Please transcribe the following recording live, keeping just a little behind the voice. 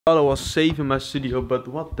Thought I was safe in my studio, but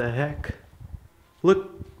what the heck? Look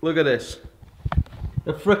at this.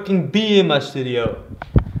 A freaking bee in my studio.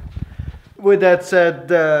 With that said,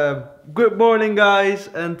 good morning guys,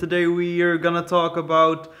 and today we are gonna talk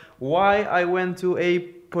about why I went to a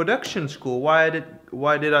production school. Why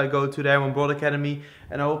did I go to the Herman Academy?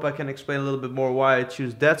 And I hope I can explain a little bit more why I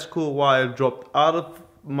choose that school, why I dropped out of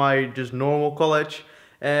my just normal college,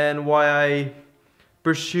 and why I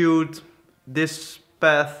pursued this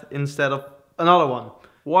path instead of another one.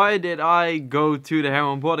 Why did I go to the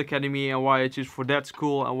Herman Academy and why I choose for that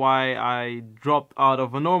school and why I dropped out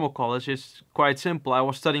of a normal college is quite simple. I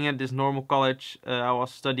was studying at this normal college, I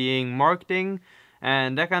was studying marketing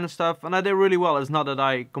and that kind of stuff, and I did really well. It's not that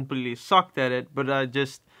I completely sucked at it, but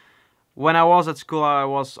when I was at school I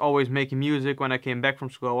was always making music. When I came back from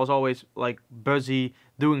school I was always like busy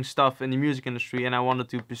doing stuff in the music industry, and I wanted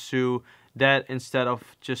to pursue that instead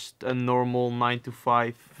of just a normal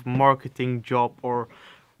 9-to-5 marketing job or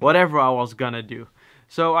whatever I was gonna do.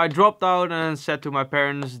 So I dropped out and said to my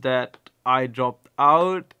parents that I dropped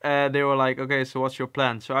out, and they were like, okay, so what's your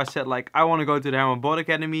plan? So I said like, I want to go to the Herman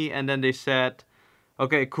Academy, and then they said,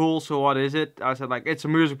 okay, cool, so what is it? I said like, it's a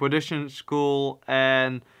music production school,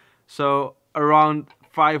 and so around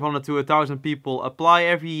 500 to 1,000 people apply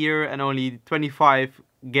every year and only 25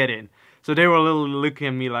 get in. So they were a little looking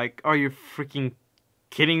at me like, are you freaking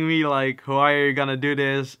kidding me? Like, how are you gonna do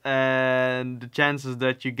this? And the chances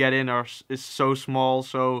that you get in is so small,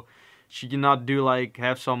 so should you not do like,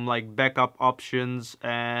 have some like backup options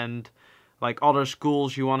and like other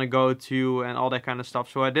schools you want to go to and all that kind of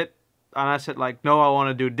stuff. So I did, and I said like, no, I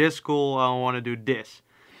want to do this school, I want to do this.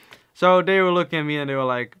 So they were looking at me and they were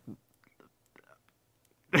like,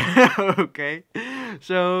 okay.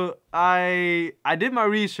 So I did my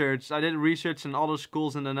research. I did research in other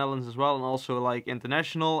schools in the Netherlands as well, and also like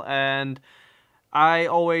international. And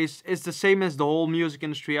it's the same as the whole music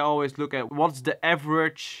industry. I always look at what's the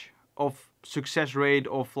average of success rate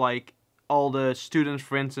of like all the students,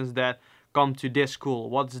 for instance, that come to this school.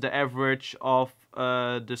 What's the average of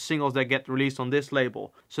the singles that get released on this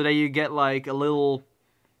label? So that you get like a little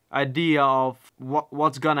idea of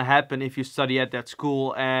what's gonna happen if you study at that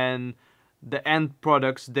school and the end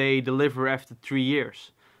products they deliver after 3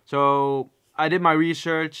 years. So I did my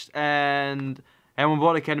research, and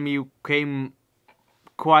Herman Academy came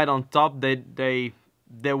quite on top.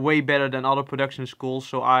 They're way better than other production schools,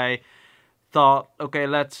 so I thought, okay,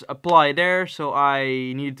 let's apply there. So I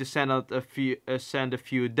needed to send out a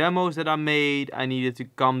few demos that I made. I needed to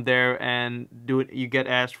come there and do it. You get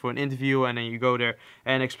asked for an interview, and then you go there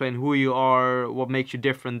and explain who you are, what makes you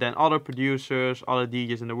different than other producers, other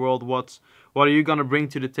DJs in the world. What are you gonna bring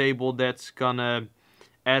to the table that's gonna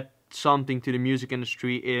add something to the music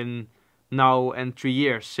industry in now and 3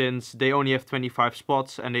 years, since they only have 25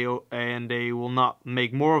 spots and they will not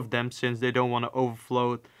make more of them since they don't want to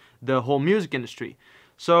overflow the whole music industry.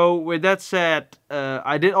 So with that said,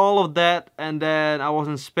 I did all of that, and then I was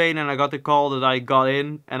in Spain and I got the call that I got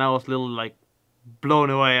in, and I was a little like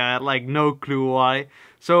blown away. I had like no clue why.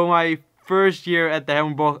 So my first year at the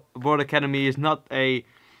Herman Academy is not a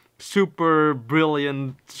super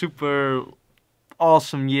brilliant, super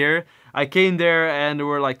awesome year. I came there and there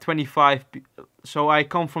were like 25 so I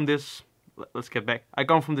come from this, let's get back. I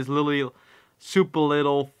come from this super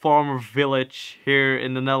little farmer village here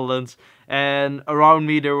in the Netherlands, and around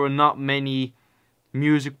me there were not many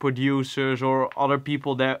music producers or other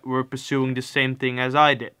people that were pursuing the same thing as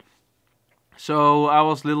I did. So I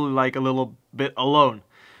was a little bit alone.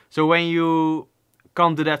 So when you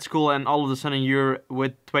come to that school and all of a sudden you're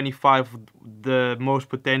with 25 the most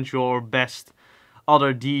potential or best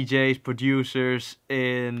other DJs, producers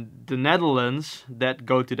in the Netherlands that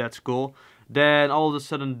go to that school, then all of a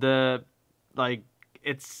sudden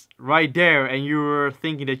it's right there, and you were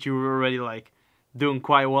thinking that you were already like doing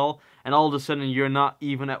quite well, and all of a sudden you're not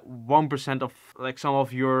even at 1% of like some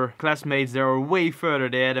of your classmates. They are way further.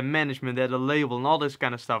 They had a management, they had a label and all this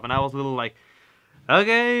kind of stuff, and I was a little like,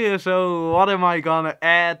 okay, so what am I gonna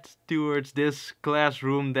add towards this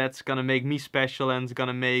classroom that's gonna make me special and it's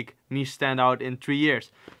gonna make me stand out in 3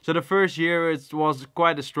 years? So the first year it was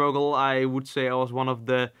quite a struggle. I would say I was one of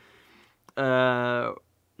the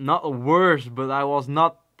not worst, but I was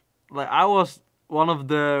one of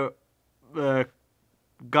the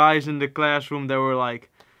guys in the classroom that were like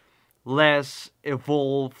less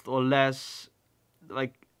evolved, or less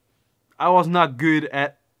like, I was not good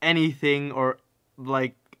at anything, or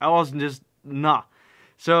like I was just not.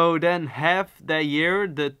 So then half that year,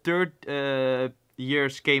 the third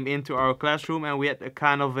years came into our classroom, and we had a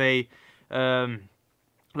kind of a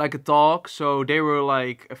like a talk. So they were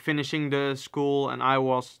like finishing the school, and I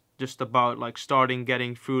was just about like starting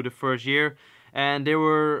getting through the first year. And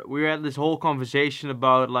we had this whole conversation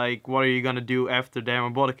about like what are you gonna do after the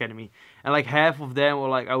Herman Academy. And like half of them, or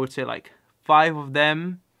like I would say like 5 of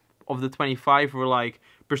the 25 were like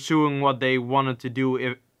pursuing what they wanted to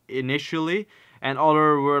do initially, and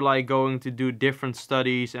other were like going to do different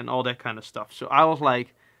studies and all that kind of stuff. So I was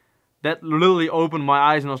like, that literally opened my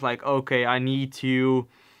eyes, and I was like, okay, I need to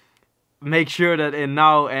make sure that in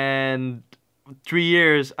now and 3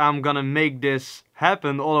 years I'm gonna make this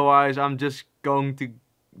happen. Otherwise, I'm just going to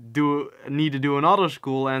need to do another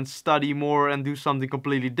school and study more and do something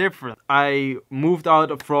completely different. I moved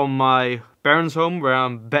out from my parents' home, where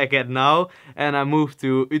I'm back at now, and I moved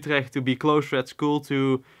to Utrecht to be closer at school,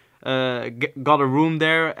 to got a room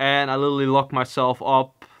there, and I literally locked myself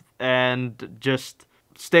up and just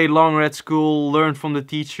stayed longer at school, learned from the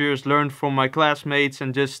teachers, learned from my classmates,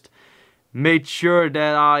 and just made sure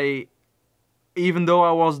that even though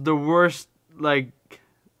I was the worst,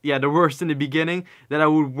 the worst in the beginning, that I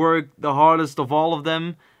would work the hardest of all of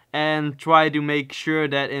them and try to make sure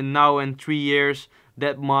that in now and 3 years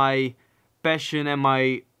that my passion and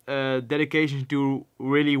my dedication to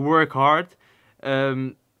really work hard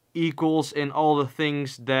equals in all the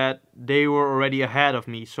things that they were already ahead of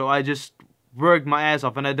me. So I just worked my ass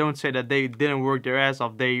off, and I don't say that they didn't work their ass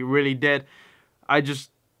off. They really did. I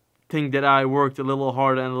just think that I worked a little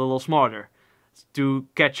harder and a little smarter to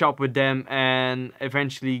catch up with them and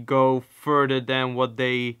eventually go further than what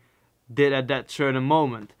they did at that certain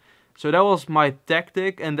moment. So that was my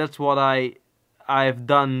tactic, and that's what I've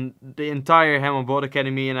done the entire Herman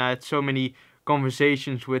Academy, and I had so many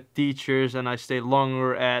conversations with teachers, and I stayed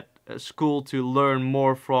longer at school to learn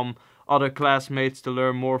more from other classmates, to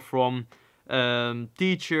learn more from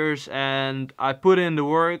teachers, and I put in the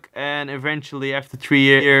work, and eventually after 3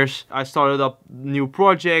 years I started up new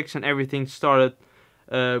projects and everything started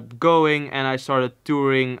going, and I started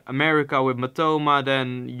touring America with Matoma,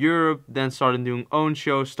 then Europe, then started doing own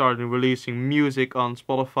shows, started releasing music on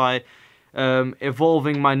Spotify,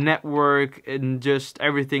 evolving my network, and just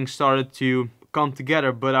everything started to come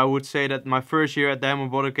together. But I would say that my first year at the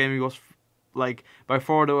Herman Academy was like by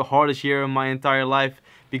far the hardest year in my entire life,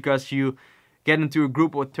 because you get into a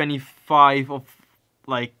group of 25 of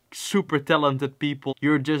like super talented people.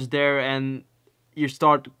 You're just there and you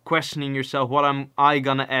start questioning yourself, what am I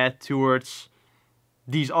gonna add towards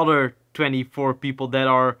these other 24 people that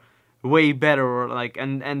are way better, or like,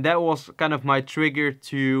 and that was kind of my trigger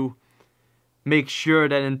to make sure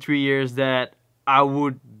that in 3 years that I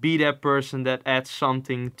would be that person that adds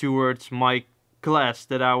something towards my class,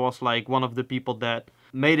 that I was like one of the people that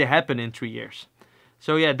made it happen in 3 years.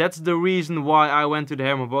 So yeah, that's the reason why I went to the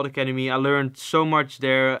Herman Academy. I learned so much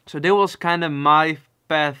there. So that was kind of my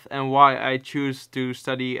path and why I choose to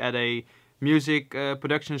study at a music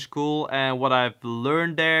production school. And what I've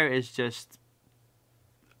learned there is just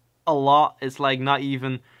a lot. It's like not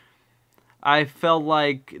even... I felt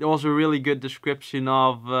like there was a really good description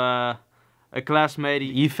of a classmate.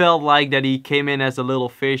 He felt like that he came in as a little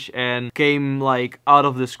fish and came like out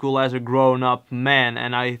of the school as a grown-up man.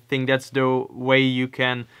 And I think that's the way you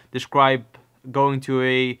can describe going to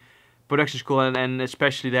a production school, and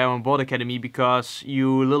especially the Herman Academy, because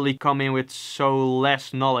you literally come in with so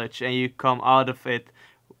less knowledge and you come out of it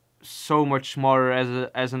so much smarter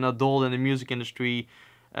as an adult in the music industry,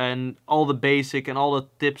 and all the basic and all the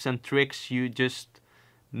tips and tricks, you just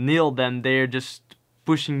nail them. They're just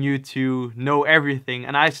pushing you to know everything,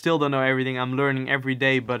 and I still don't know everything. I'm learning every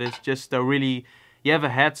day, but it's just a really, you have a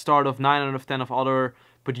head start of 9 out of 10 of other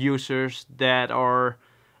producers that are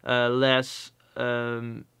less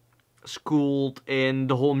schooled in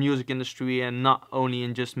the whole music industry and not only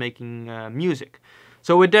in just making music.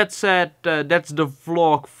 So with that said, that's the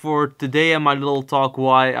vlog for today and my little talk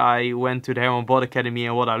why I went to the Herman Academy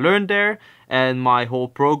and what I learned there and my whole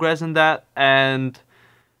progress in that. And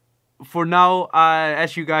for now,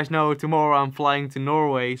 as you guys know, tomorrow I'm flying to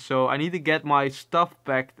Norway, so I need to get my stuff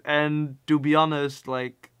packed. And to be honest,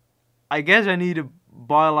 like, I guess I need to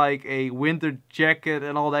buy like a winter jacket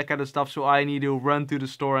and all that kind of stuff, so I need to run to the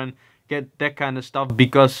store and get that kind of stuff,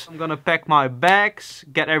 because I'm gonna pack my bags,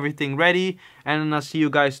 get everything ready, and then I'll see you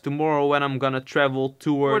guys tomorrow when I'm gonna travel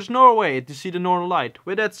towards Norway to see the Northern Light.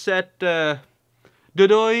 With that said,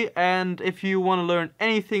 doei, and if you want to learn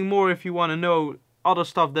anything more, if you want to know other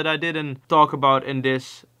stuff that I didn't talk about in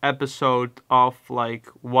this episode of like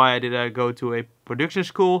why did I go to a production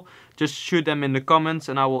school, just shoot them in the comments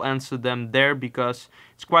and I will answer them there, because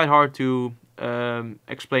it's quite hard to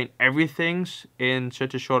explain everything in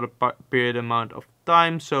such a short period amount of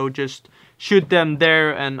time. So just shoot them there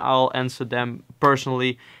and I'll answer them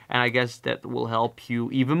personally, and I guess that will help you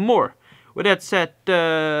even more. With that said,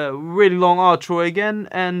 really long outro again,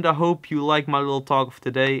 and I hope you like my little talk of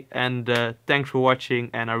today, and thanks for watching,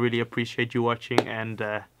 and I really appreciate you watching, and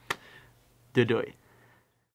doei.